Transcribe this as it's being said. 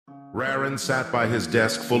Rarran sat by his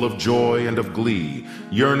desk full of joy and of glee,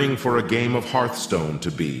 yearning for a game of Hearthstone to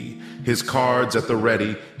be. His cards at the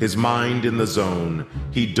ready, his mind in the zone,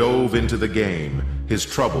 he dove into the game, his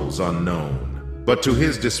troubles unknown. But to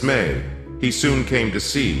his dismay, he soon came to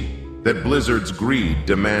see that Blizzard's greed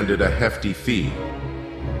demanded a hefty fee.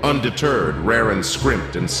 Undeterred, Rarran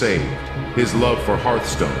scrimped and saved. His love for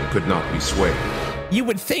Hearthstone could not be swayed. You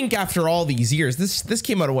would think after all these years, this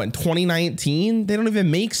came out of what, in 2019? They don't even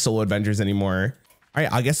make solo adventures anymore. All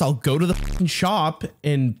right, I guess I'll go to the fucking shop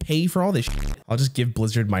and pay for all this shit. I'll just give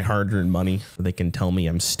Blizzard my hard-earned money so they can tell me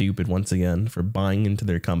I'm stupid once again for buying into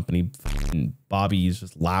their company. And Bobby's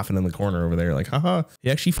just laughing in the corner over there like, haha, he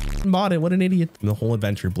actually fucking bought it. What an idiot. And the whole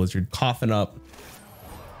adventure, Blizzard coughing up.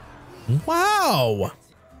 Wow.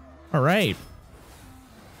 All right.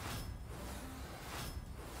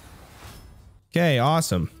 Okay,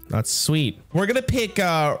 awesome. That's sweet. We're gonna pick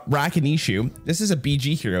Rakanishu. This is a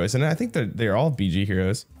BG hero, isn't it? I think they're all BG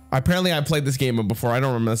heroes. Apparently I played this game before. I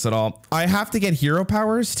don't remember this at all. I have to get hero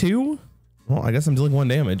powers too? Well, I guess I'm dealing 1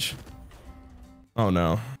 damage. Oh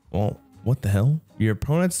no. Well, what the hell? Your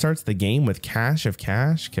opponent starts the game with cache of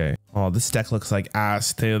cash. Okay. Oh, this deck looks like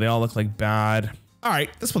ass too. They all look like bad. All right,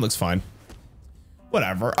 this one looks fine.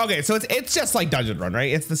 Whatever. Okay, so it's just like Dungeon Run,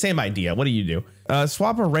 right? It's the same idea. What do you do?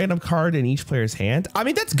 Swap a random card in each player's hand. I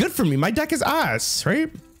mean, that's good for me. My deck is ass, right?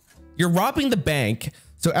 You're robbing the bank.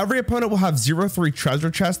 So every opponent will have 0-3 treasure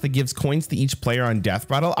chest that gives coins to each player on death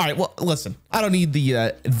battle. All right, well, listen, I don't need the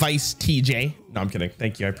advice, TJ. No, I'm kidding.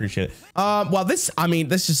 Thank you. I appreciate it. Well, this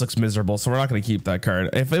just looks miserable. So we're not going to keep that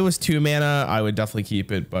card. If it was 2 mana, I would definitely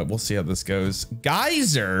keep it, but we'll see how this goes.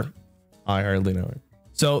 Geyser. I hardly know it.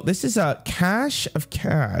 So this is a cache of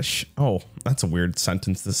cash. Oh, that's a weird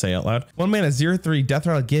sentence to say out loud. 1 mana, 0-3 death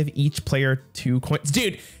rattle, give each player 2 coins.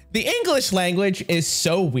 Dude, the English language is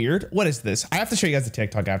so weird. What is this? I have to show you guys the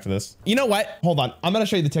TikTok after this. You know what? Hold on. I'm going to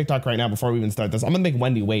show you the TikTok right now before we even start this. I'm going to make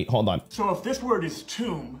Wendy wait. Hold on. So if this word is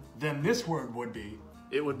tomb, then this word would be?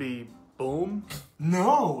 It would be boom?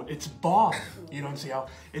 No, it's bomb. You don't see how?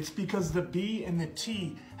 It's because the B and the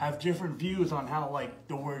T have different views on how, like,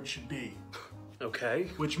 the word should be. Okay.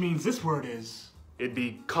 Which means this word is? It'd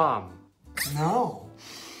be calm. No.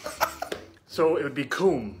 So it would be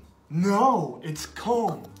coom. No, it's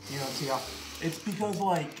comb. You don't see how? It's because,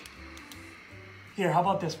 like, here, how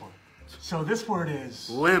about this one? So this word is?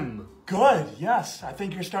 Limb. Good, yes. I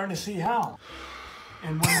think you're starting to see how.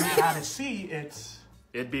 And when we add a C,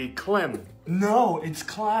 it'd be clim. No, it's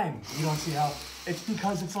climb. You don't see how? It's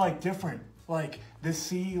because it's, like, different. Like, the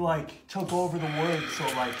C, like, took over the word, so,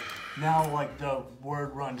 like, now, like, the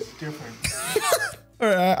word runs different. All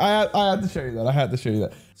right, I had to show you that. I had to show you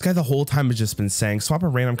that. This guy the whole time has just been saying, swap a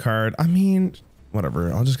random card. I mean, whatever.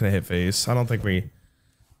 I'm just gonna hit face. I don't think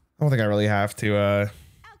I really have to.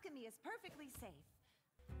 Alchemy is perfectly safe.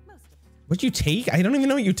 Most of the time. What'd you take? I don't even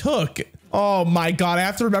know what you took. Oh my God, I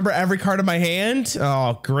have to remember every card in my hand.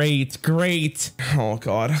 Oh, great, great. Oh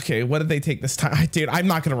God, okay, what did they take this time? Dude, I'm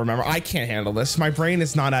not gonna remember. I can't handle this. My brain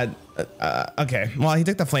is not at, okay. Well, he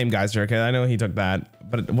took the Flame Geyser, okay, I know he took that,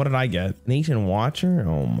 but what did I get? Nation Watcher?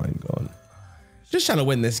 Oh my God. Just trying to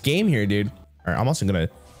win this game here, dude. All right, I'm also gonna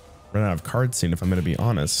run out of cards soon if I'm gonna be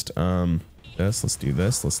honest. Let's do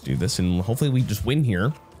this, and hopefully we just win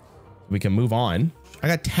here. We can move on. I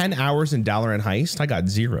got 10 hours in Dalaran Heist. I got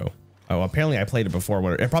 0. Oh, apparently I played it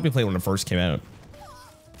before. I probably played when it first came out.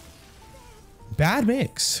 Bad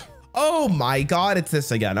mix. Oh my God, it's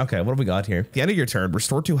this again. Okay, what do we got here? At the end of your turn,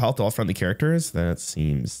 restore 2 health to all friendly characters. That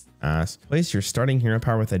seems ass. Place your starting hero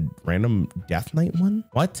power with a random Death Knight one.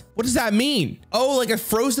 What? What does that mean? Oh, like a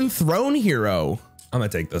Frozen Throne hero. I'm gonna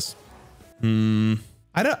take this.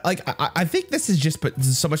 I don't like. I think this is just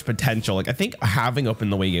so much potential. Like I think having Open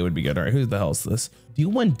the Way Gate would be good. All right, who the hell is this? Deal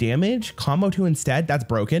 1 damage, combo 2 instead. That's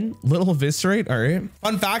broken. Little Eviscerate. All right.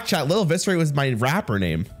 Fun fact, chat. Little Eviscerate was my rapper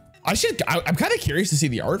name. I'm kind of curious to see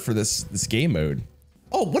the art for this game mode.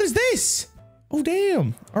 Oh, what is this? Oh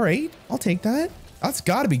damn. All right, I'll take that. That's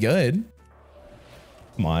got to be good.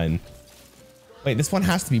 Come on. Wait, this one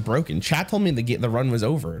has to be broken. Chat told me the run was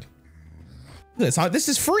over. Look at this. This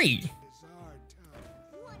is free.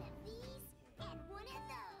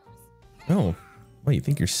 Oh, well, you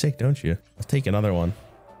think you're sick, don't you? I'll take another one.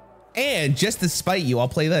 And just to spite you, I'll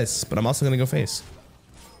play this, but I'm also gonna go face.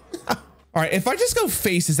 All right, if I just go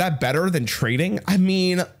face, is that better than trading? I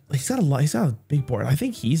mean, he's got a big board. I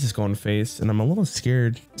think he's just going face, and I'm a little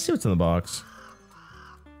scared. Let's see what's in the box.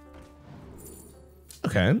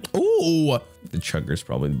 Okay. Ooh, the Chugger's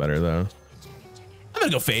probably better though. I'm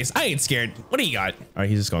gonna go face. I ain't scared. What do you got? All right,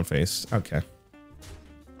 he's just going face. Okay.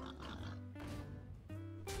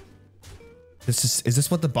 Is this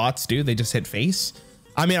what the bots do? They just hit face?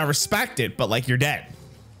 I mean, I respect it, but like you're dead.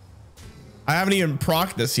 I haven't even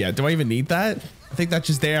procced this yet. Do I even need that? I think that's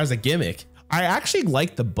just there as a gimmick. I actually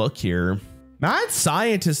like the book here. Mad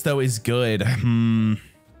Scientist though is good.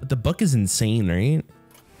 But the book is insane, right?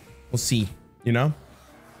 We'll see, you know?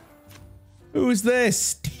 Who's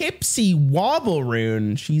this? Tipsy Wobble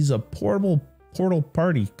Rune. She's a portable portal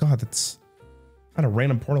party. God, that's not a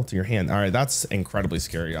random portal to your hand. All right, that's incredibly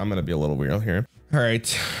scary. I'm gonna be a little weird here. All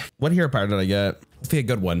right, what hero power did I get? Let's a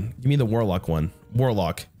good one. Give me the Warlock one.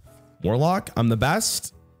 Warlock. I'm the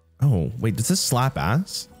best. Oh, wait, does this slap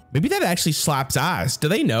ass? Maybe that actually slaps ass. Do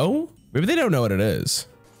they know? Maybe they don't know what it is.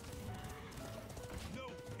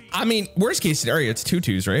 I mean, worst case scenario, it's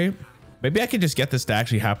 2/2s, right? Maybe I could just get this to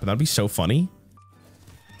actually happen. That'd be so funny.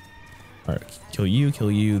 All right, kill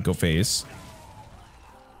you, go face.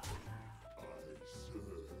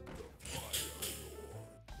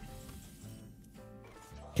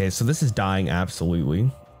 Okay, so this is dying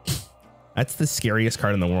absolutely. That's the scariest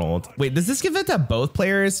card in the world. Wait, does this give it to both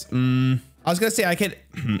players? I was gonna say I could,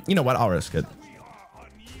 you know what? I'll risk it.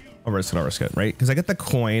 I'll risk it, right? Because I get the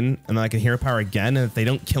coin and then I can hero power again. And if they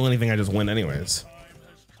don't kill anything, I just win anyways.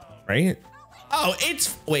 Right? Oh,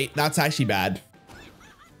 wait, that's actually bad.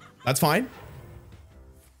 That's fine.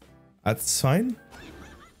 That's fine.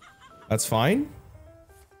 That's fine.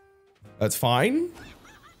 That's fine.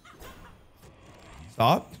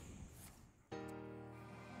 Stop.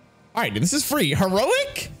 All right, dude, this is free.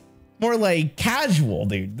 Heroic? More like casual,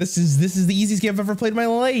 dude. This is the easiest game I've ever played in my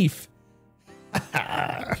life.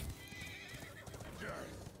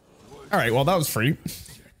 All right, well, that was free.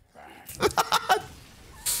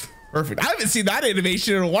 Perfect. I haven't seen that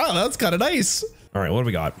animation in a while. That's kind of nice. All right, what do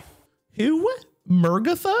we got? Who?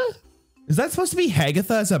 Murgatha? Is that supposed to be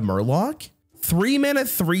Hagatha as a Murloc? 3 mana,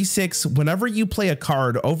 3/6. Whenever you play a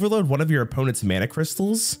card, overload one of your opponent's mana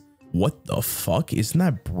crystals. What the fuck? Isn't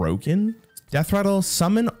that broken? Death Rattle,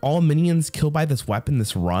 summon all minions killed by this weapon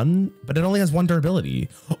this run, but it only has 1 durability.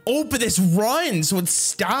 Oh, but this runs, so it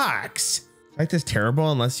stacks. Like this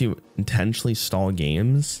terrible unless you intentionally stall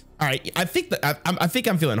games. All right, I think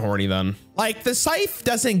I'm feeling horny then. Like the Scythe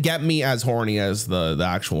doesn't get me as horny as the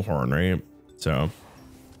actual horn, right? So,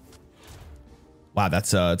 wow,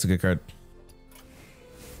 it's a good card.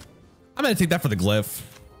 I'm gonna take that for the glyph.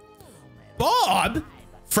 Bob,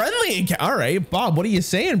 friendly. All right, Bob, what are you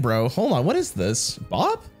saying, bro? Hold on, what is this,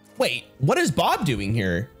 Bob? Wait, what is Bob doing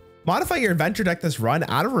here? Modify your adventure deck this run,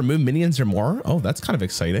 add or remove minions or more. Oh, that's kind of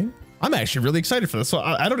exciting. I'm actually really excited for this. So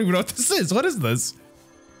I don't even know what this is. What is this?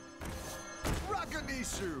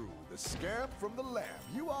 The scamp from the lab.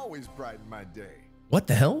 You always brighten my day. What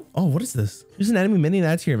the hell? Oh, what is this? Choose an enemy minion,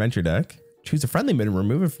 add to your adventure deck. Choose a friendly minion,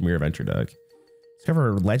 remove it from your adventure deck. Discover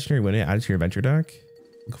a legendary minion, add it to your adventure deck.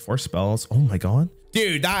 Look 4 spells. Oh my god.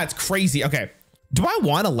 Dude, that's crazy. Okay. Do I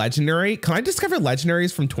want a legendary? Can I discover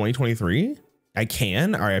legendaries from 2023? I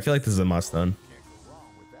can. All right. I feel like this is a must then.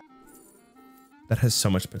 That has so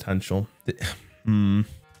much potential. I'm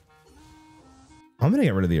going to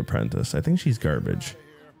get rid of the apprentice. I think she's garbage.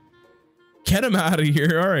 Get him out of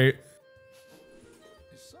here. All right.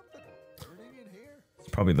 It's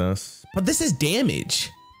probably this. But this is damage.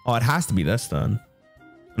 Oh, it has to be this then.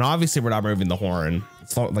 And obviously we're not removing the horn.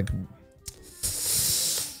 It's not like...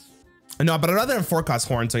 No, but I'd rather have 4-cost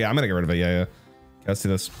horn. So yeah, I'm going to get rid of it. Yeah. Okay, let's do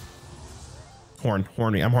this.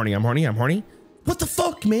 Horny. I'm horny. What the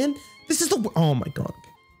fuck, man? This is the... Oh my god.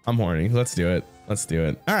 I'm horny. Let's do it.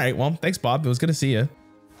 All right. Well, thanks, Bob. It was good to see you.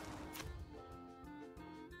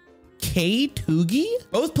 K Tugi?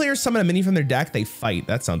 Both players summon a mini from their deck. They fight.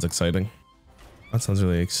 That sounds exciting. That sounds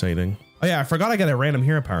really exciting. Oh yeah, I forgot I got a random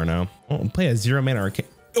hero power now. Oh, play a 0 mana arcane.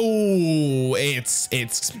 Oh, it's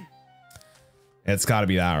got to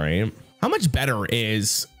be that, right? How much better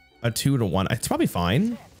is a 2-1? It's probably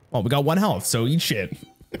fine. Oh, we got 1 health, so eat shit.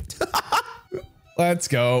 Let's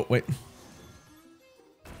go. Wait.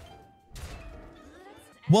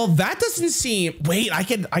 Well, that doesn't seem... Wait, I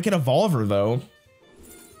can evolve her though.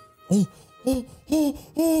 Oh.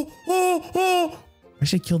 I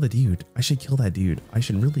should kill the dude. I should kill that dude. I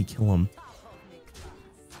should really kill him.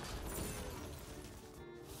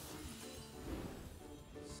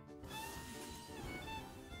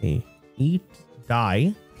 Hey, eat,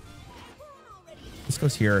 die. This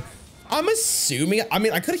goes here. I'm assuming, I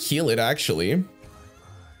mean, I could heal it actually.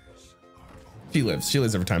 She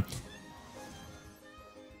lives every time.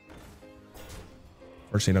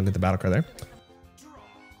 Fortunately, don't get the battle card there.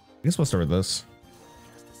 I guess we'll start with this.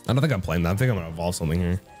 I don't think I'm playing that. I think I'm gonna evolve something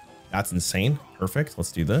here. That's insane. Perfect.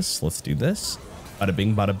 Let's do this. Bada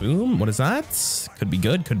bing, bada boom. What is that? Could be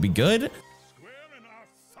good.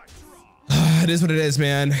 It is what it is,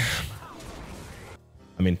 man.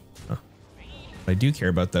 I mean, what I do care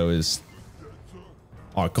about though is,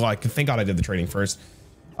 oh god, thank god I did the trading first.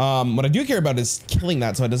 What I do care about is killing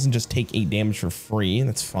that so it doesn't just take 8 damage for free.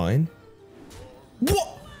 That's fine.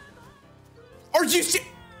 What? Are you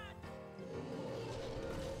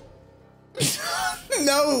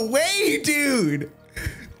no way, dude.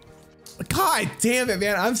 God damn it,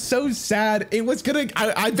 man. I'm so sad. It was gonna,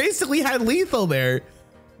 I basically had lethal there.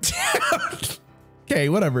 Okay,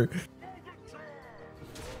 whatever.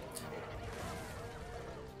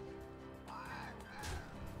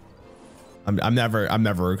 I'm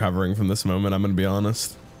never recovering from this moment. I'm gonna be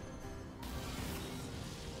honest.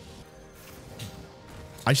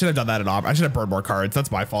 I should have done that at op. I should have burned more cards.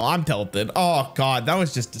 That's my fault. I'm tilted. Oh god, that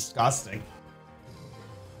was just disgusting.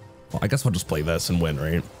 Well, I guess we'll just play this and win,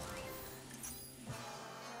 right?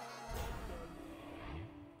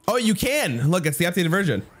 Oh, you can. Look, it's the updated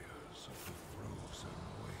version.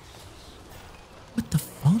 What the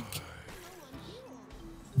fuck?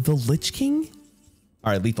 The Lich King?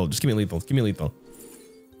 All right, lethal. Just give me lethal. Give me lethal.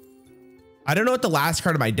 I don't know what the last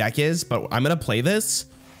card of my deck is, but I'm going to play this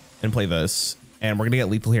and play this. And we're going to get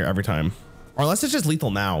lethal here every time. Or unless it's just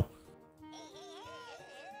lethal now.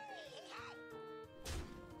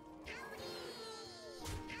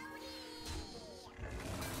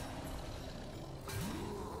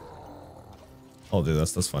 I'll do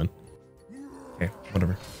this. That's fine. Okay,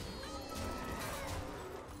 whatever.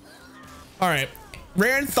 All right.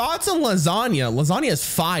 Rarran, thoughts on lasagna? Lasagna is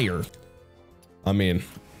fire. I mean,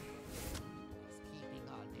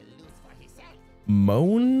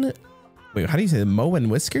 moan. Wait, how do you say it? Mo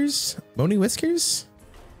and whiskers? Moany whiskers?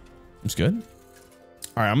 It's good.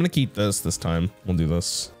 All right, I'm gonna keep this time. We'll do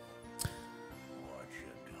this.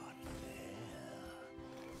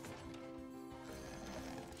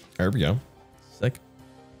 There we go. Sick.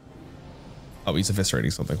 Oh, he's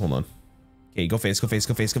eviscerating something. Hold on. Okay, go face, go face,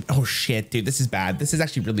 go face, go. Oh shit, dude, this is bad. This is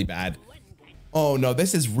actually really bad. Oh no,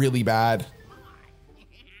 this is really bad.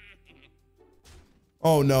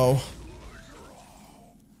 Oh no.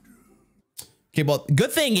 Okay, well,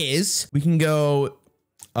 good thing is we can go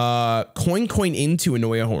coin into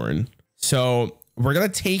Annoy Horn. So we're gonna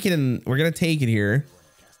take it and we're gonna take it here.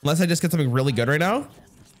 Unless I just get something really good right now.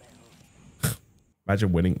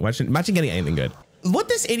 Imagine winning. Imagine getting anything good. What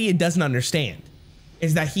this idiot doesn't understand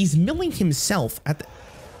is that he's milling himself at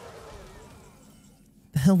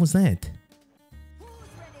the hell was that?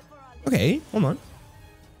 Okay, hold on.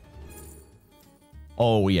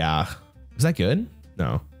 Oh yeah. Is that good?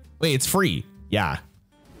 No. Wait, it's free. Yeah.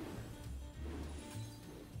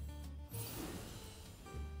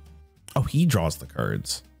 Oh, he draws the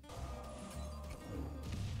cards.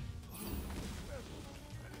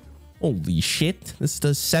 Holy shit. This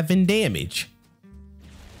does 7 damage.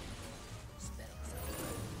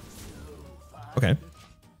 Okay.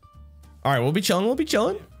 All right, we'll be chilling. We'll be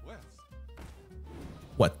chilling.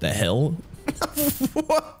 What the hell?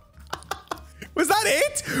 Was that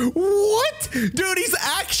it? What? Dude, he's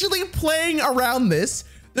actually playing around this.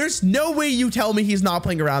 There's no way you tell me he's not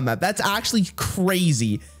playing around that. That's actually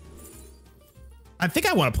crazy. I think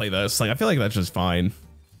I want to play this. Like, I feel like that's just fine.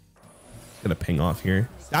 Gonna ping off here.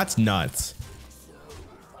 That's nuts.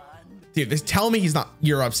 Dude, tell me he's not.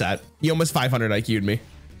 You're upset. He almost 500 IQ'd me.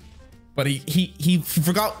 But he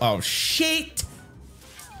forgot. Oh shit.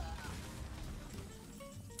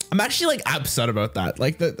 I'm actually like upset about that.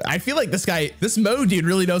 Like I feel like this Mo dude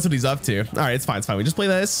really knows what he's up to. All right, it's fine. It's fine. We just play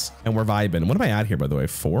this and we're vibing. What am I at here, by the way?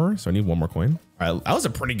 4. So I need 1 more coin. All right, that was a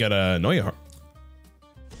pretty good Noya.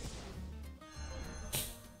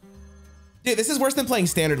 Dude, this is worse than playing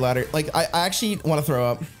standard ladder. Like I actually want to throw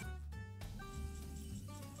up.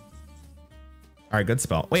 All right, good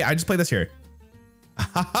spell. Wait, I just played this here.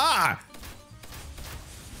 I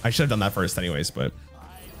should have done that first anyways, but.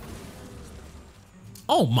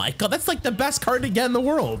 Oh my god, that's like the best card to get in the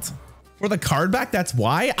world. For the card back, that's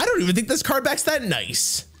why? I don't even think this card back's that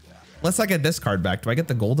nice. Unless I get this card back. Do I get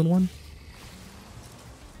the golden one?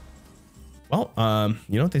 Well,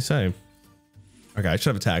 you know what they say. Okay, I should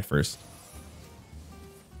have attacked first.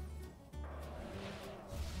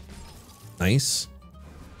 Nice.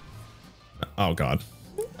 Oh god.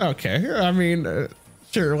 Okay, I mean,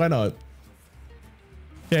 sure, why not?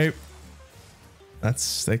 Okay.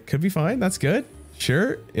 That could be fine. That's good.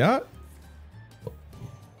 Sure. Yeah.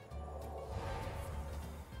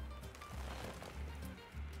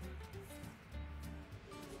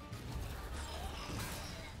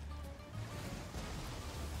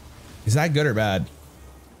 Is that good or bad?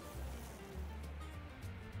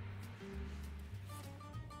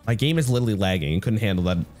 My game is literally lagging. Couldn't handle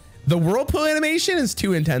that. The whirlpool animation is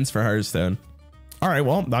too intense for Hearthstone. All right,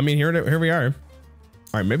 well, I mean, here we are.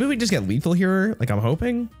 All right, maybe we just get lethal here, like I'm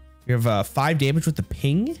hoping. We have 5 damage with the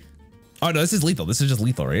ping. Oh no, this is lethal. This is just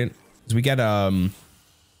lethal, right? So we get the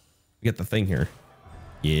thing here.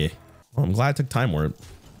 Yeah. Well, I'm glad I took time warp.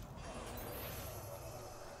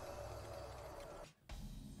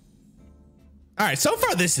 All right, so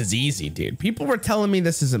far this is easy, dude. People were telling me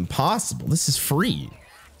this is impossible. This is free.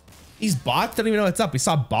 These bots don't even know what's up. We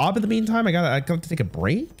saw Bob in the meantime. I got to take a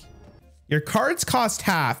break. Your cards cost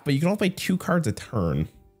half, but you can only play 2 cards a turn.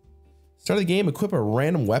 Start of the game, equip a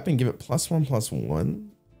random weapon, give it +1/+1.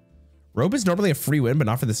 Robe is normally a free win, but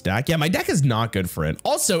not for this deck. Yeah, my deck is not good for it.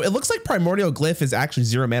 Also, it looks like Primordial Glyph is actually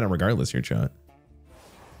 0 mana regardless here, chat.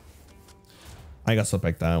 I guess I'll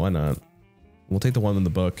pick that. Why not? We'll take the one in the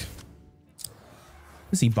book.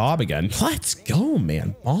 I see Bob again. Let's go,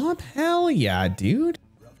 man. Bob? Hell yeah, dude.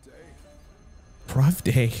 Rough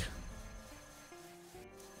day.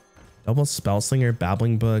 Double Spellslinger,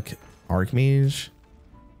 Babbling Book, Archmage.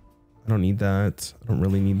 I don't need that. I don't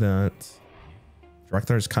really need that.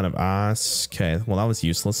 Director is kind of ass. Okay, well, that was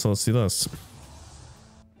useless, so let's do this.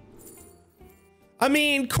 I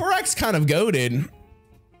mean, Korak's kind of goated.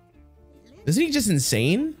 Isn't he just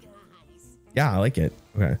insane? Yeah, I like it.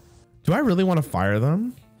 Okay. Do I really want to fire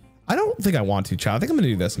them? I don't think I want to, chat. I think I'm going to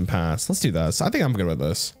do this and pass. Let's do this. I think I'm good with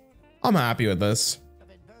this. I'm happy with this.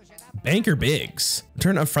 Banker Biggs.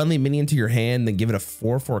 Turn a friendly minion to your hand, then give it a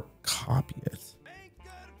 4/4 copy it.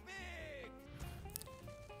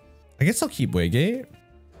 I guess I'll keep Waygate.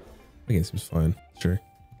 Waygate seems fine. Sure.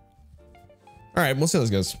 All right, we'll see how this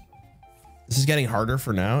goes. This is getting harder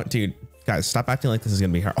for now. Dude, guys, stop acting like this is going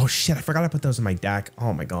to be hard. Oh, shit. I forgot I put those in my deck.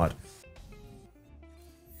 Oh, my God.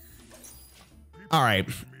 All right.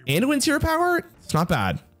 Anduin's hero power. It's not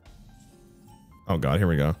bad. Oh, God. Here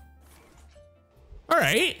we go. All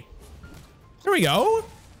right. Here we go.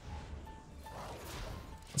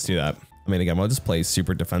 Let's do that. I mean, again, we'll just play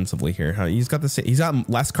super defensively here. He's got he's got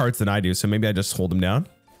less cards than I do, so maybe I just hold him down.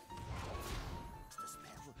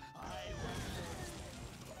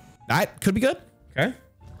 That could be good. Okay.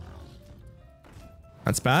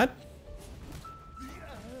 That's bad.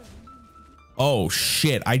 Oh,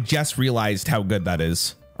 shit. I just realized how good that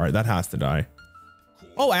is. All right, that has to die.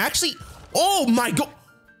 Oh, I actually... Oh, my God.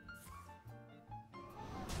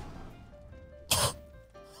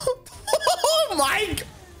 Oh, my God.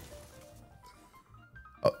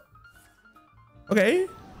 Okay.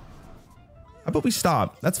 How about we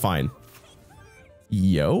stop? That's fine.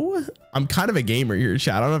 Yo, I'm kind of a gamer here,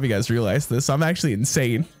 chat. I don't know if you guys realize this. I'm actually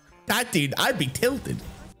insane. That dude, I'd be tilted.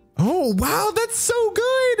 Oh, wow. That's so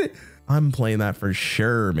good. I'm playing that for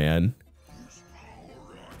sure, man.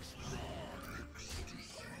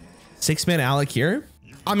 6-man Alec here.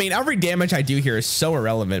 I mean, every damage I do here is so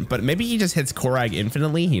irrelevant, but maybe he just hits Korag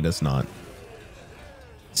infinitely. He does not.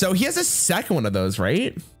 So he has a second one of those,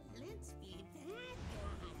 right?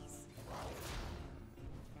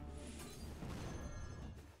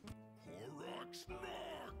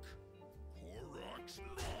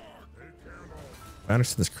 I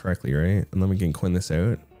understood this correctly, right? And then we can coin this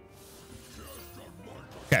out.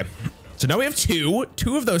 Okay. So now we have 2.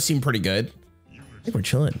 2 of those seem pretty good. I think we're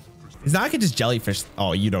chilling. Is that I could just jellyfish?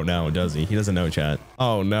 Oh, you don't know, does he? He doesn't know, chat.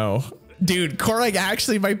 Oh, no. Dude, Korag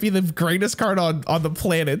actually might be the greatest card on the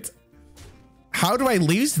planet. How do I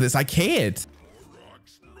lose this? I can't.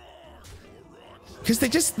 Because they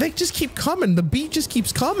just keep coming. The beat just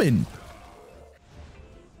keeps coming.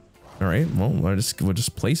 All right. Well, we'll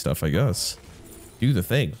just play stuff, I guess. Do the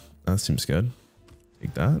thing. That seems good.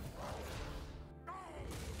 Take that.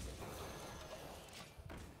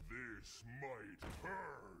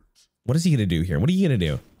 What is he gonna do here? What are you gonna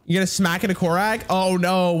do? You gonna smack into Korag? Oh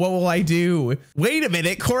no, what will I do? Wait a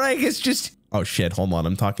minute, Korag is just... Oh shit, hold on,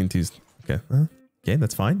 I'm talking to... Okay, okay,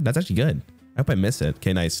 that's fine. That's actually good. I hope I miss it.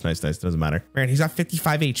 Okay, nice. Doesn't matter. Man, he's got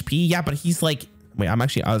 55 HP. Yeah, but he's like... Wait, I'm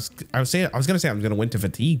actually... I was gonna say I'm gonna win to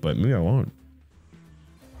fatigue, but maybe I won't.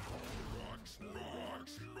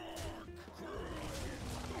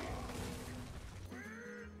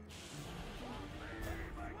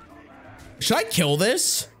 Should I kill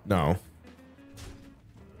this? No. All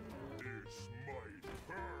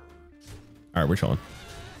right, we're chilling.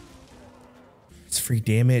 It's free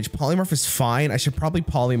damage. Polymorph is fine. I should probably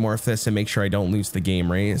polymorph this and make sure I don't lose the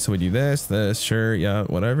game, right? So we do this, sure, yeah,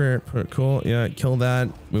 whatever. Cool, yeah, kill that.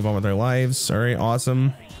 Move on with our lives. All right,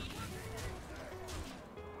 awesome.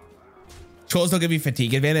 Trolls don't give you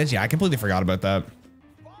fatigue advantage. Yeah, I completely forgot about that.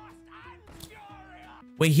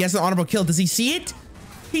 Wait, he has an honorable kill. Does he see it?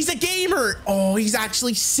 He's a gamer. Oh, he's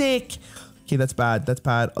actually sick. Okay, that's bad. That's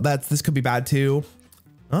bad. This could be bad too.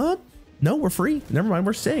 No, we're free. Never mind,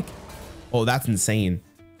 we're sick. Oh, that's insane.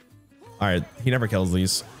 All right, he never kills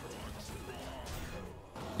these.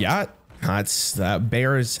 Yeah, that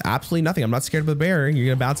bear is absolutely nothing. I'm not scared of the bear. You're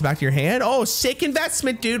gonna bounce it back to your hand. Oh, sick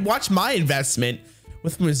investment, dude. Watch my investment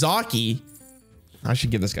with Mizaki. I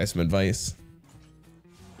should give this guy some advice.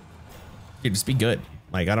 Dude, just be good.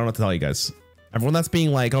 Like, I don't know what to tell you guys. Everyone that's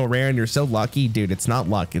being like, oh, Rarran, you're so lucky. Dude, it's not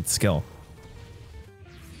luck, it's skill.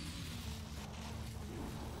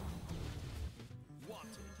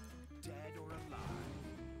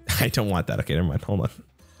 I don't want that. Okay, never mind. Hold on.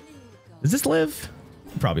 Does this live?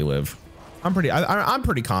 Probably live. I'm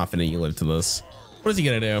pretty confident you live to this. What is he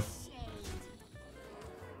gonna do?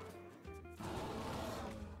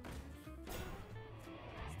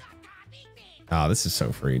 Oh, this is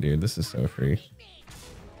so free, dude. This is so free.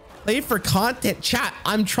 Play for content. Chat,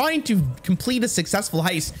 I'm trying to complete a successful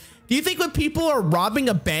heist. Do you think when people are robbing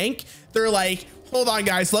a bank, they're like, hold on,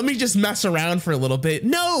 guys, let me just mess around for a little bit?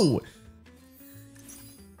 No.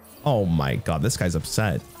 Oh my God, this guy's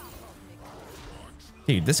upset.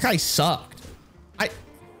 Dude, this guy sucked. This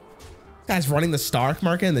guy's running the stock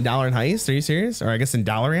market in the dalaran heist. Are you serious? Or I guess in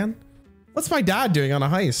Dalaran? What's my dad doing on a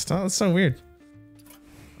heist? Oh, that's so weird.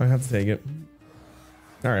 I have to take it.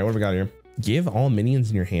 All right, what do we got here? Give all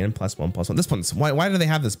minions in your hand +1/+1. This one's why do they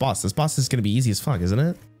have this boss? This boss is gonna be easy as fuck, isn't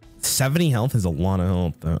it? 70 health is a lot of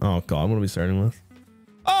health. Oh God, what are we starting with?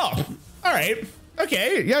 Oh, all right.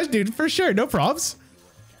 Okay, yeah, dude, for sure. No probs.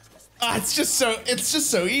 It's just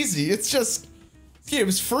so easy. It's just, this game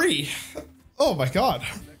is free. Oh my God.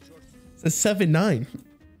 It's a 7-9.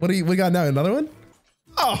 What do we got now? Another one?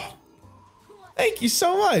 Oh, thank you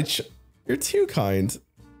so much. You're too kind.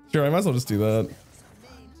 Sure, I might as well just do that.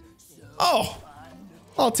 Oh,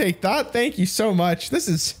 I'll take that. Thank you so much. This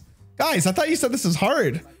is, guys, I thought you said this was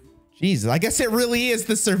hard. Jesus, I guess it really is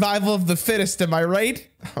the survival of the fittest. Am I right?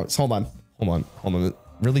 Oh, hold on.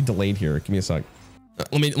 Really delayed here. Give me a sec.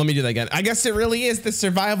 Let me do that again. I guess it really is the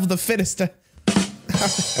survival of the fittest.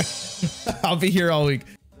 I'll be here all week.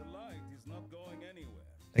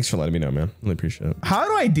 Thanks for letting me know, man. Really appreciate it. How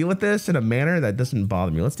do I deal with this in a manner that doesn't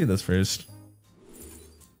bother me? Let's do this first.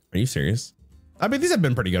 Are you serious? I mean, these have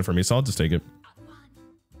been pretty good for me, so I'll just take it.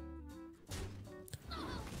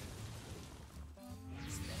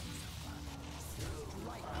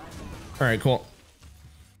 All right, cool.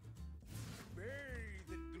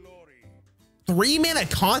 3-mana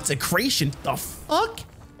consecration. The fuck?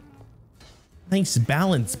 Thanks,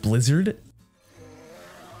 balance, Blizzard.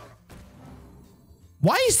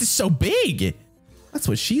 Why is this so big? That's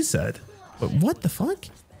what she said. But what the fuck?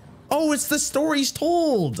 Oh, it's the stories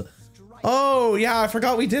told. Oh, yeah, I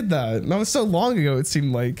forgot we did that. That was so long ago, it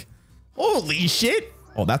seemed like. Holy shit.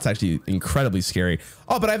 Oh, that's actually incredibly scary.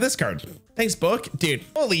 Oh, but I have this card. Thanks, book. Dude,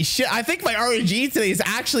 holy shit. I think my RNG today is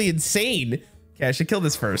actually insane. Okay, I should kill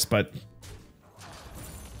this first, but...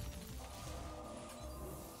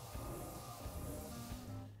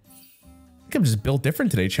 I think I'm just built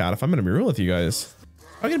different today, chat, if I'm gonna be real with you guys.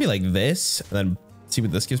 I'm gonna be like this, and then see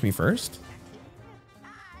what this gives me first.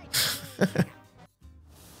 I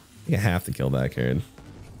think I have to kill that card.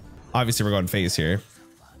 Obviously, we're going face here.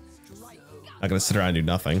 Not gonna sit around and do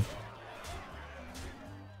nothing.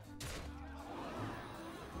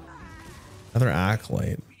 Another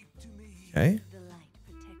acolyte. Okay.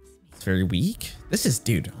 It's very weak. This is,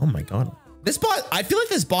 dude, oh my God. This boss, I feel like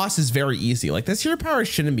this boss is very easy. Like, this hero power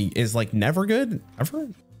shouldn't be, is like never good, ever.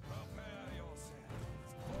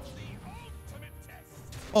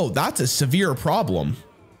 Oh, that's a severe problem.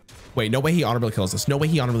 Wait, no way he honorably kills us. No way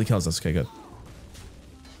he honorably kills us. Okay, good.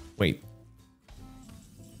 Wait.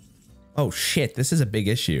 Oh shit, this is a big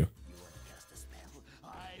issue.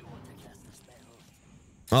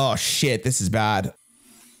 Oh shit, this is bad.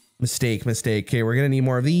 Mistake. Okay, we're gonna need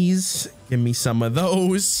more of these. Give me some of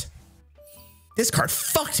those. This card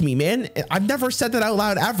fucked me, man. I've never said that out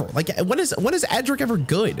loud ever. Like, when is Edric ever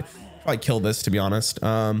good? Probably kill this, to be honest.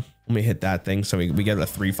 Let me hit that thing so we get a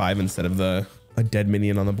 3/5 instead of a dead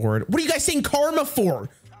minion on the board. What are you guys saying karma for?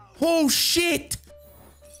 Oh shit.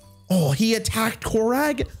 Oh, he attacked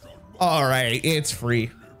Korag? All right, it's free.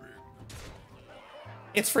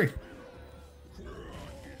 It's free.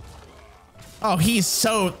 Oh, he's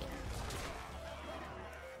so...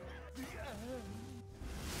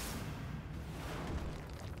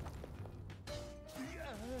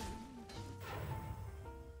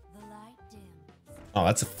 Oh,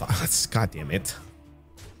 that's goddamn it.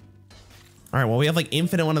 All right, well, we have like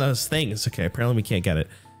infinite one of those things. Okay, apparently we can't get it.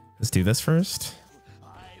 Let's do this first.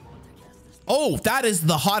 Oh, that is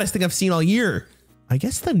the hottest thing I've seen all year. I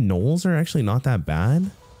guess the gnolls are actually not that bad.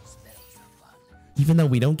 Even though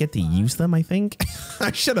we don't get to use them, I think.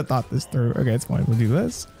 I should have thought this through. Okay, it's fine. We'll do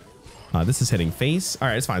this. This is hitting face. All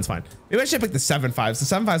right, it's fine, it's fine. Maybe I should pick the 7/5s. The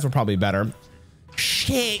 7/5s were probably better.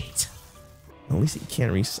 Shit. At least he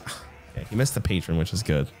can't okay, he missed the patron, which is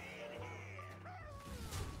good.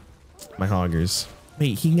 My hoggers.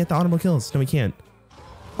 Wait, he can get the audible kills. No, he can't.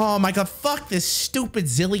 Oh my god, fuck this stupid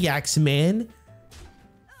Zilliax, man.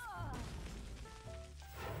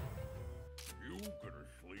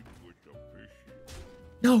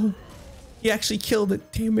 No, he actually killed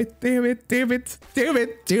it. Damn it, damn it, damn it, damn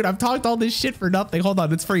it. Dude, I've talked all this shit for nothing. Hold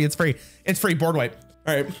on, it's free, it's free. It's free, board wipe.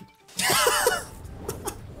 All right.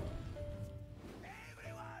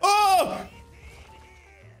 Oh!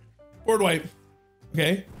 Board wipe.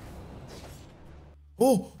 Okay.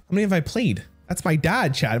 Oh, how many have I played? That's my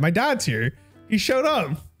dad, Chad. My dad's here. He showed up.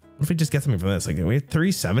 What if we just get something for this? Like, we have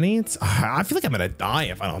 370? I feel like I'm gonna die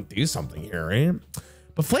if I don't do something here, right?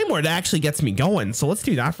 But Flame Ward actually gets me going, so let's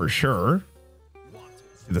do that for sure.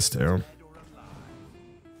 Let's do this too.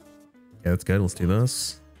 Yeah, that's good. Let's do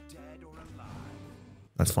this.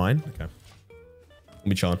 That's fine. Okay. Let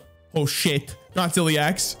me chillin'. Oh shit. Not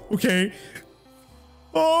Zilliax. Okay.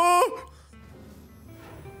 Oh!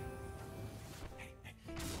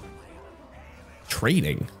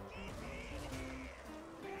 Trading.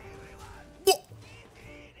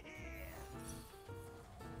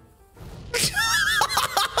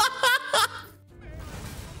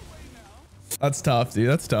 That's tough, dude.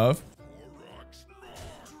 That's tough.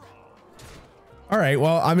 All right.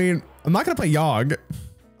 Well, I mean, I'm not gonna play Yogg.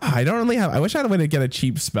 I don't really have. I wish I had a way to get a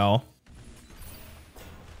cheap spell.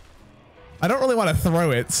 I don't really want to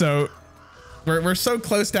throw it, so we're so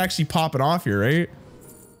close to actually popping off here, right?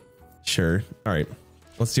 Sure. All right.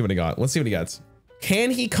 Let's see what he got. Let's see what he gets.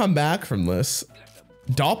 Can he come back from this?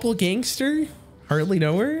 Doppelgangster? Hardly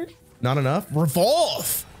nowhere? Not enough?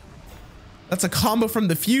 Revolve! That's a combo from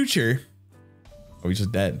the future. Oh, he's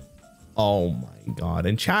just dead. Oh my god.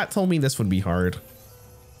 And chat told me this would be hard.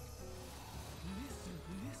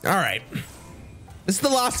 All right. This is the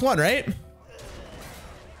last one, right?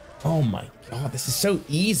 Oh my god. This is so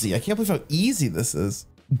easy. I can't believe how easy this is.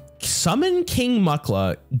 Summon King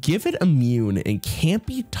Mukla, give it immune and can't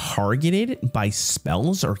be targeted by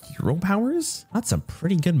spells or hero powers. That's a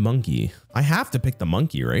pretty good monkey. I have to pick the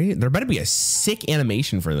monkey, right? There better be a sick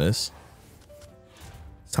animation for this.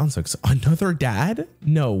 Sounds like another dad?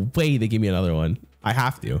 No way they give me another one. I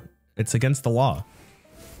have to. It's against the law.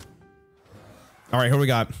 All right, here we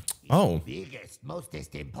got. Oh. Biggest, most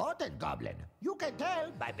important goblin. You can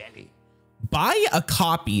tell by belly. Buy a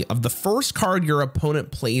copy of the first card your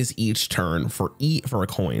opponent plays each turn for a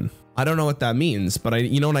coin. I don't know what that means, but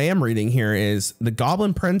you know what I am reading here is the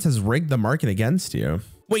Goblin Prince has rigged the market against you.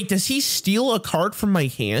 Wait, does he steal a card from my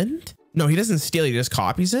hand? No, he doesn't steal. He just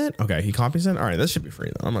copies it. Okay, he copies it. All right, this should be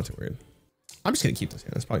free though. I'm not too worried. I'm just gonna keep this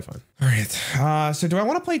hand. That's probably fine. All right. So do I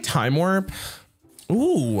want to play Time Warp?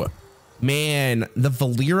 Ooh, man, the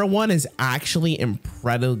Valera one is actually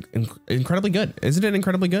incredibly good. Isn't it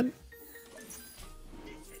incredibly good?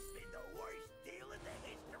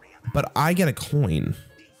 But I get a coin.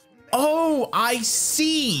 Oh, I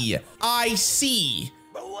see. I see.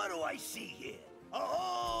 But what do I see here? A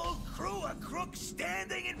whole crew of crooks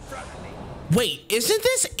standing in front of me. Wait, isn't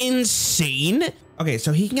this insane? Okay,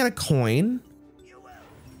 so he can get a coin.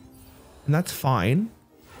 And that's fine.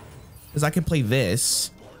 Because I can play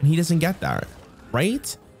this. And he doesn't get that.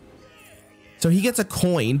 Right? So he gets a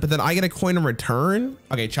coin, but then I get a coin in return.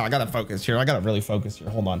 Okay, chill, I gotta focus here. I gotta really focus here.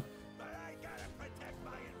 Hold on.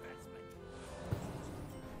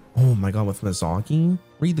 Oh my god, with Mizaki?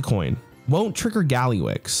 Read the coin. Won't trigger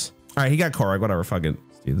Gallywix. All right, he got Korok, whatever, fuck it.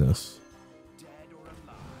 Let's do this.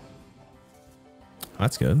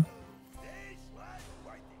 That's good.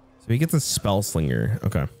 So he gets a Spell Slinger.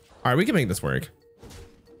 Okay. All right, we can make this work.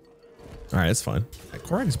 All right, it's fine.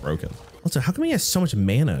 Korok is broken. Also, how come he has so much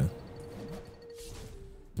mana?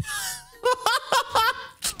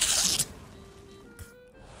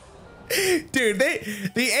 Dude,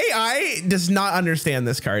 the AI does not understand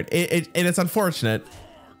this card. And it's unfortunate.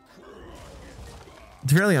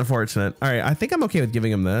 It's really unfortunate. All right, I think I'm okay with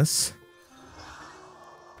giving him this.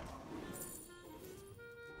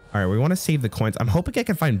 All right, we want to save the coins. I'm hoping I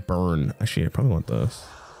can find Burn. Actually, I probably want this.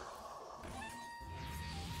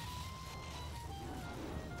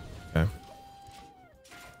 Okay.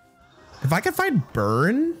 If I can find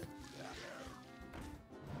Burn.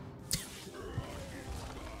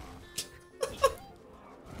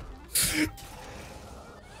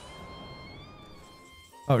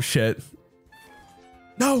 Oh shit.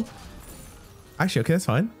 No. Actually, okay, that's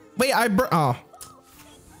fine. Wait, oh.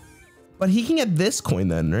 But he can get this coin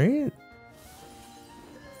then, right?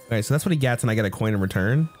 Okay, so that's what he gets, and I get a coin in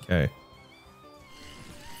return. Okay.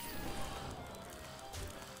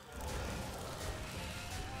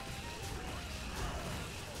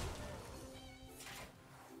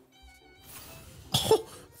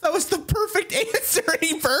 monster and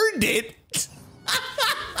he burned it.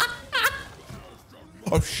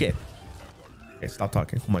 Oh shit. Okay, stop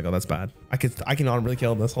talking. Oh my god, that's bad. I can honorably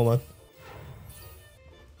kill this. Hold on.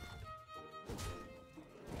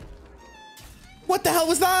 What the hell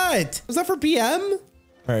was that? Was that for BM? All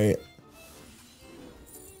right.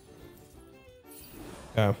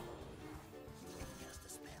 Yeah.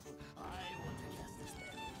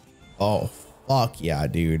 Oh, fuck yeah,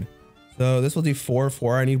 dude. So this will do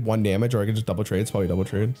 4/4. I need 1 damage, or I can just double trade. It's probably double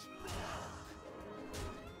trade.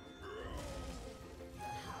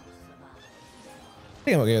 I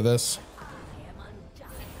think I'm okay with this.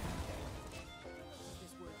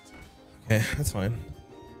 Okay, that's fine.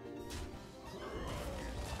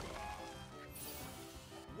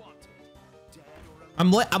 I'm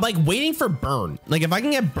like waiting for burn. Like if I can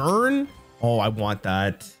get burn, oh, I want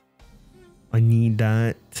that. I need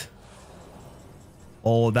that.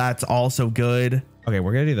 Oh, that's also good. Okay,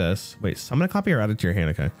 we're gonna do this. Wait, so I'm gonna copy or add it to your hand.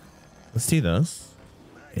 Okay, let's do this.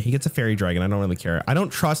 Okay, he gets a fairy dragon. I don't really care. I don't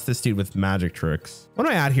trust this dude with magic tricks. What do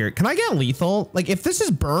I add here? Can I get lethal? Like if this is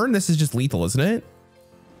burn, this is just lethal, isn't it?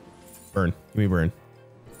 Burn. Give me burn.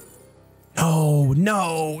 No,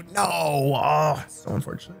 no, no. Oh, so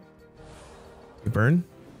unfortunate. You burn?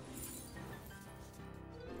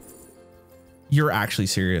 You're actually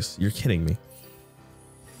serious. You're kidding me.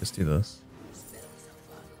 Let's do this.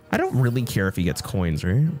 I don't really care if he gets coins,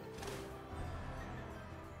 right?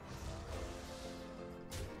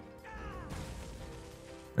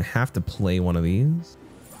 I have to play one of these.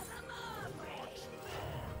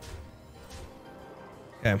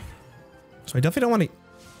 Okay. So I definitely don't want to.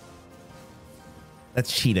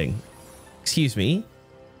 That's cheating. Excuse me.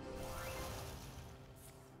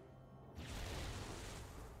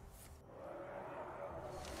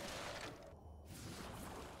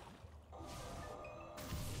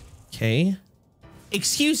 Okay.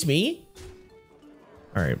 Excuse me.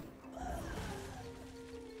 All right.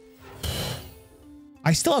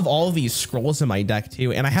 I still have all of these scrolls in my deck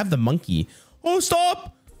too, and I have the monkey. Oh,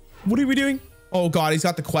 stop. What are we doing? Oh God, he's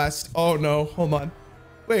got the quest. Oh no, hold on.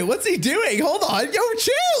 Wait, what's he doing? Hold on, yo,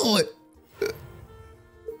 chill.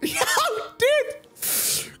 Yo, dude.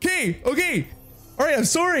 Okay, okay. All right, I'm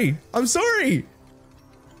sorry. I'm sorry.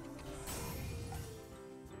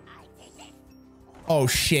 Oh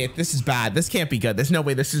shit, this is bad. This can't be good. There's no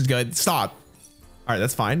way this is good. Stop. All right,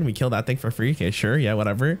 that's fine. We kill that thing for free. Okay, sure. Yeah,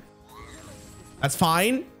 whatever. That's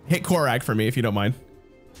fine. Hit Korak for me if you don't mind.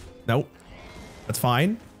 Nope. That's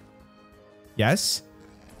fine. Yes.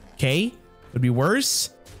 Okay. Would be worse.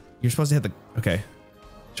 You're supposed to hit the... Okay.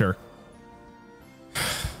 Sure.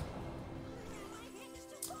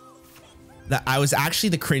 That I was actually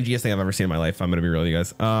the cringiest thing I've ever seen in my life. I'm going to be real with you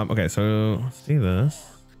guys. Okay, so let's do this.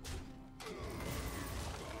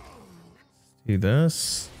 Do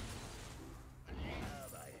this.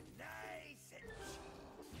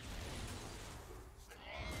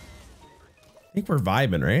 I think we're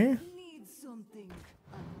vibing, right? Need something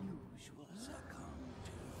unusual.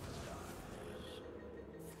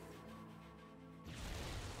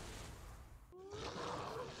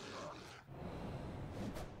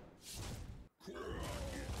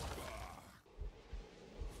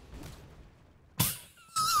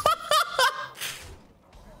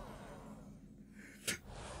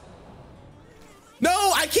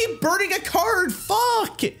 No, I keep burning a card.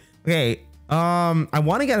 Fuck. Okay. I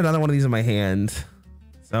want to get another one of these in my hand.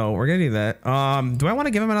 So we're gonna do that. Do I want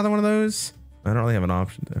to give him another one of those? I don't really have an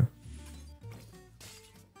option to.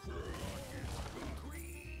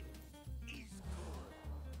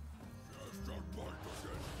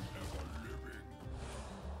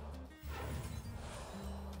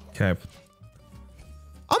 Okay.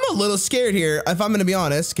 I'm a little scared here, if I'm gonna be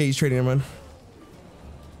honest. Okay, he's trading him.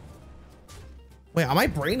 Wait, my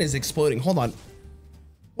brain is exploding. Hold on.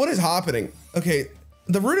 What is happening? Okay,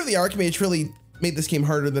 the root of the Archmage really made this game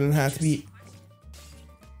harder than it had to be.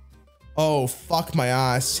 Oh, fuck my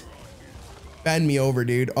ass. Bend me over,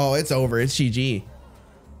 dude. Oh, it's over. It's GG.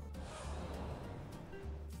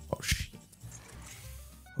 Oh, shit.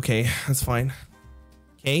 Okay, that's fine.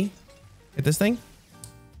 Okay. Hit this thing.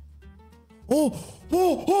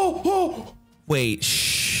 Oh. Wait,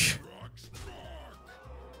 shh.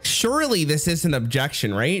 Surely this isn't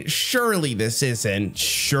objection, right? Surely this isn't.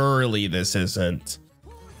 Surely this isn't.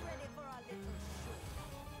 Who's ready for a little?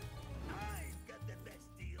 I've got the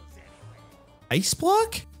best deals anyway. Ice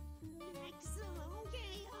block? Maximum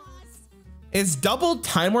chaos. Is double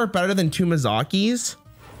time warp better than two Mizaki's?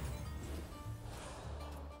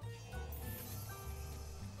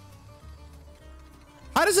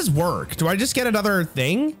 How does this work? Do I just get another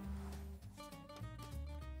thing?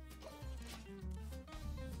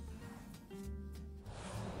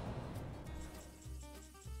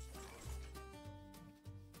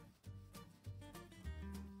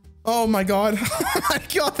 Oh my God. Oh my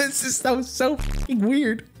God. This is so fucking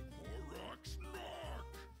weird.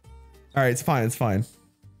 All right, it's fine. It's fine.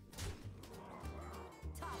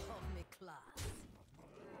 Top of me class.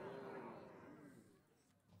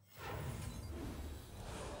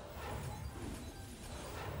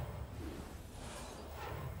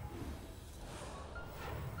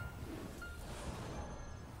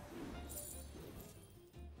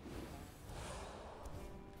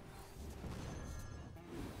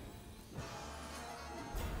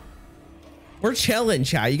 We're chilling,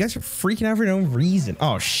 chat. You guys are freaking out for no reason.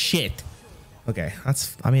 Oh shit. Okay,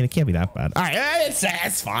 I mean, it can't be that bad. All right,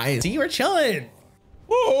 it's fine. See, we're chilling.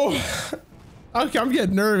 Oh, okay, I'm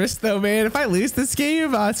getting nervous though, man. If I lose this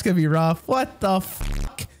game, it's gonna be rough. What the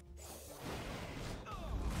fuck?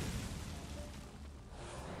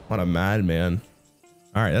 What a madman.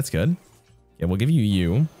 All right, that's good. Yeah, we'll give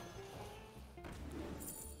you.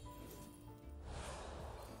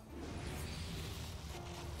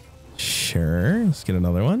 Sure, let's get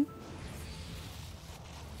another one.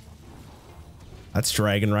 That's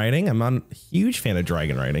dragon riding. I'm not a huge fan of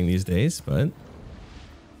dragon riding these days, but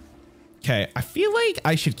okay. I feel like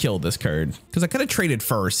I should kill this card because I could have traded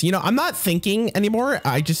first. You know, I'm not thinking anymore.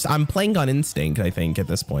 I'm playing on instinct, I think, at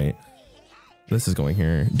this point. This is going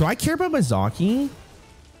here. Do I care about Mizaki?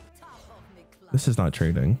 This is not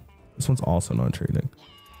trading. This one's also not trading.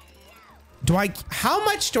 How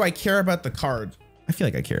much do I care about the card? I feel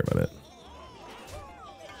like I care about it.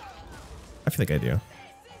 I feel like I do.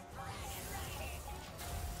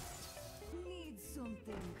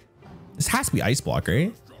 This has to be ice block,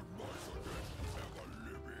 right?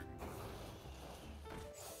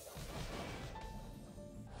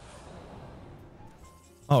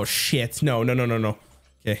 Oh shit. No.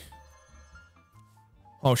 Okay.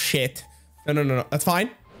 Oh shit. No. That's fine.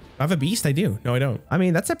 I have a beast. I do. No, I don't. I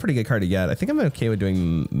mean, that's a pretty good card to get. I think I'm okay with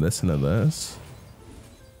doing this into this.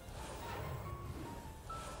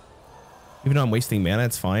 Even though I'm wasting mana,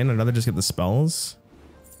 it's fine. I'd rather just get the spells.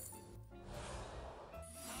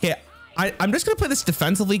 Yeah, I'm just going to play this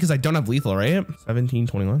defensively because I don't have lethal, right? 17,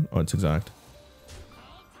 21. Oh, it's exact.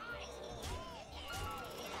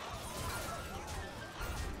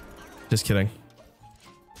 Just kidding.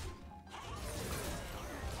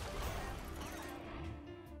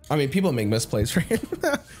 I mean, people make misplays,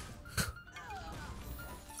 right?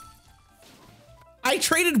 I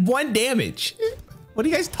traded 1 damage. What are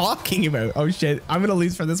you guys talking about? Oh shit, I'm gonna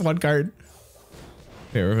lose for this one card.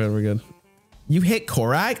 Okay, we're good. You hit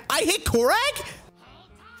Korak? I hit Korak?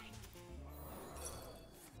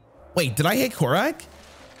 Wait, did I hit Korak?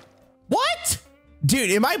 What?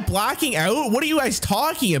 Dude, am I blacking out? What are you guys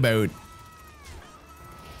talking about?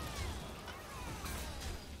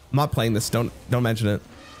 I'm not playing this. Don't mention it.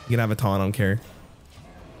 You can have a taunt, I don't care.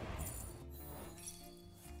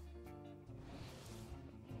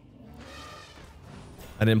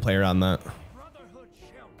 I didn't play around that.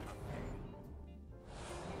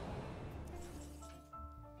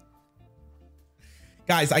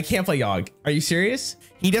 Guys, I can't play Yogg. Are you serious?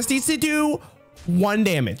 He just needs to do 1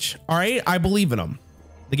 damage. All right, I believe in him.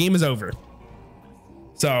 The game is over.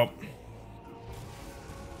 So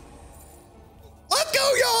let's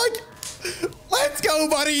go, Yogg. Let's go,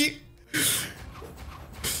 buddy.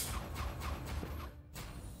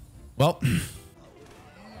 Well,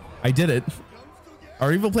 I did it.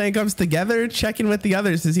 Our evil plan comes together, checking with the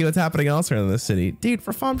others to see what's happening elsewhere in the city. Dude,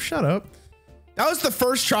 for fun, shut up. That was the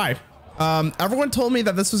first try. Everyone told me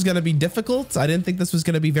that this was going to be difficult. I didn't think this was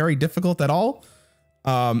going to be very difficult at all.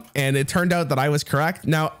 And it turned out that I was correct.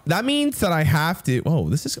 Now, that means that I have to... Whoa,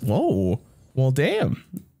 this is... Whoa. Well, damn.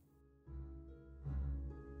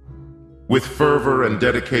 With fervor and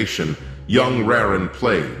dedication, young Rarran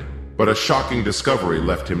played, but a shocking discovery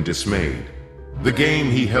left him dismayed. The game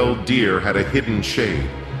he held dear had a hidden shade,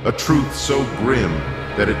 a truth so grim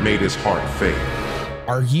that it made his heart fade.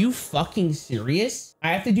 Are you fucking serious?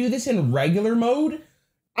 I have to do this in regular mode?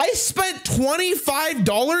 I spent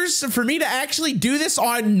 $25 for me to actually do this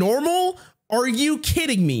on normal? Are you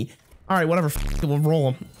kidding me? All right, whatever, we'll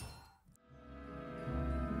roll them.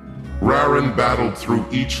 Rarran battled through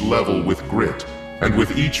each level with grit, and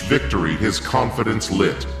with each victory his confidence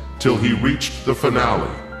lit, till he reached the finale,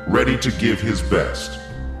 ready to give his best.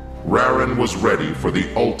 Rarran was ready for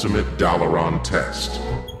the ultimate dalaran test.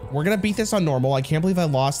 We're gonna beat this on normal. I can't believe I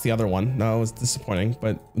lost the other one. No, it was disappointing,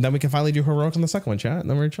 but then we can finally do heroic on the second one, chat, and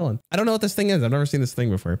then we're chilling. I don't know what this thing is. I've never seen this thing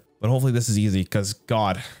before, but hopefully this is easy because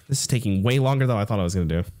God, this is taking way longer than I thought I was gonna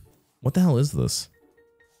do. What the hell is this?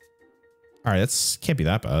 All right, that's can't be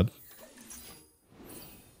that bad.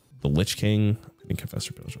 The Lich King and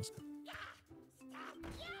Confessor Bilge.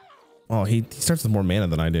 Oh, he starts with more mana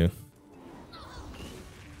than I do.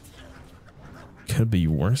 Could be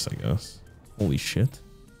worse, I guess. Holy shit.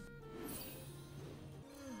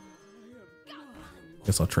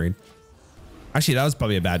 Guess I'll trade. Actually, that was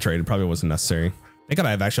probably a bad trade. It probably wasn't necessary. Thank God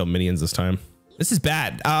I have actual minions this time. This is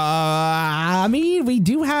bad. I mean, we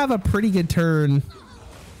do have a pretty good turn.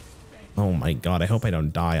 Oh my God, I hope I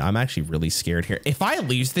don't die. I'm actually really scared here. If I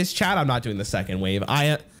lose this, chat, I'm not doing the second wave.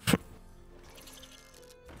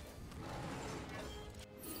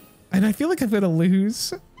 And I feel like I'm gonna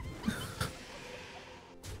lose.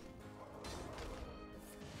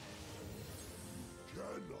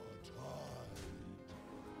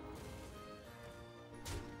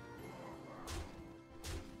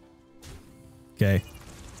 Okay.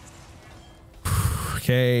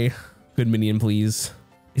 Okay. Good minion, please.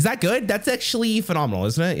 Is that good? That's actually phenomenal,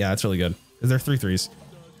 isn't it? Yeah, that's really good. Is there 3/3s?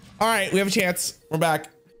 All right, we have a chance. We're back.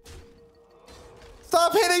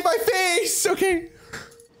 Stop hitting my face. Okay.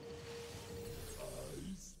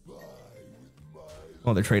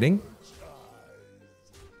 Oh, they're trading.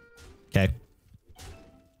 Okay.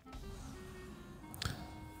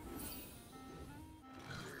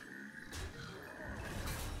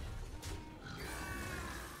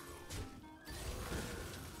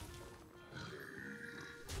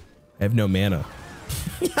 I have no mana.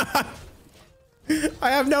 I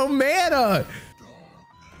have no mana.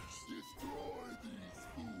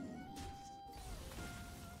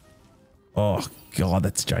 Oh God,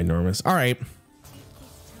 that's ginormous. All right.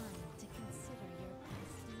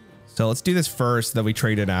 So let's do this first, then we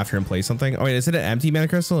trade it after and play something. Oh wait, is it an empty mana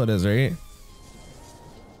crystal? It is, right?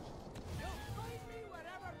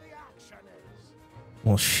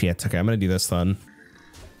 Well, shit. Okay, I'm gonna do this then.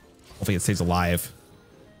 Hopefully it stays alive.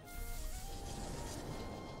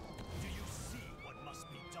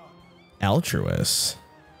 Altruist.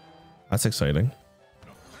 That's exciting.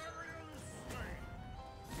 I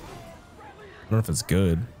don't know if it's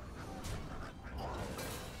good.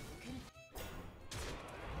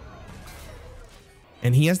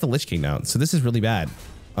 And he has the Lich King down, so this is really bad.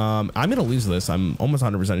 I'm gonna lose this. I'm almost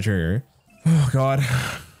 100% sure. Oh God.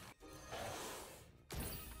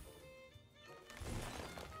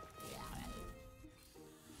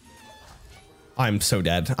 I'm so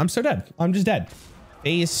dead. I'm so dead. I'm just dead.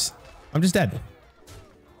 Ace. I'm just dead.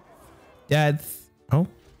 Dead. Oh.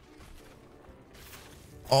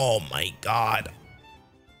 Oh my God.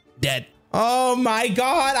 Dead. Oh my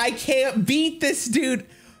God. I can't beat this dude.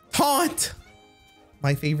 Taunt.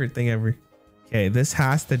 My favorite thing ever. Okay, this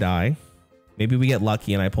has to die. Maybe we get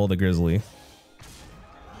lucky and I pull the Grizzly.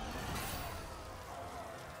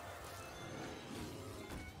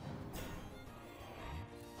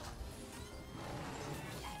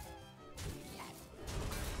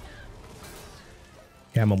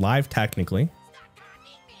 Okay, I'm alive technically.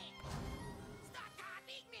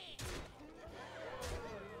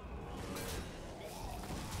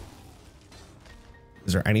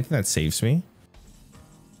 Is there anything that saves me?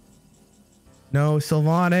 No,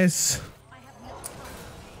 Sylvanas.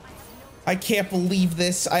 I can't believe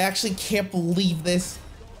this. I actually can't believe this.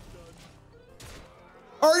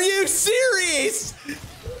 Are you serious?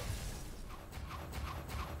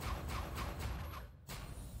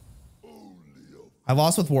 I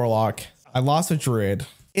lost with Warlock. I lost with Druid.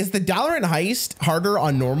 Is the dalaran heist harder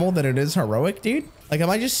on normal than it is heroic, dude? Like, am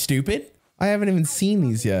I just stupid? I haven't even seen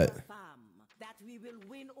these yet.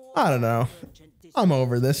 I don't know. I'm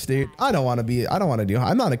over this, dude. I don't want to do,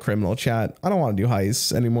 I'm not a criminal, chat. I don't want to do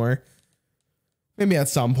heists anymore. Maybe at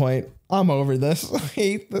some point. I'm over this. I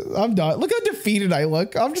hate this. I'm done. Look how defeated I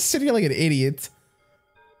look. I'm just sitting here like an idiot.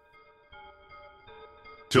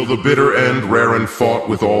 Till the bitter end, Rarran fought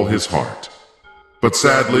with all his heart. But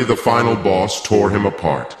sadly, the final boss tore him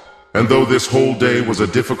apart. And though this whole day was a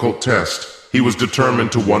difficult test, he was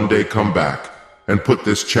determined to one day come back and put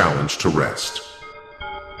this challenge to rest.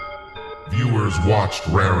 Viewers watched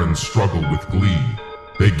Rarran struggle with glee.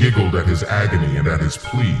 They giggled at his agony and at his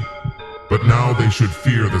plea. But now they should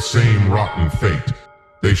fear the same rotten fate.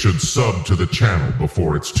 They should sub to the channel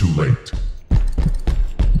before it's too late.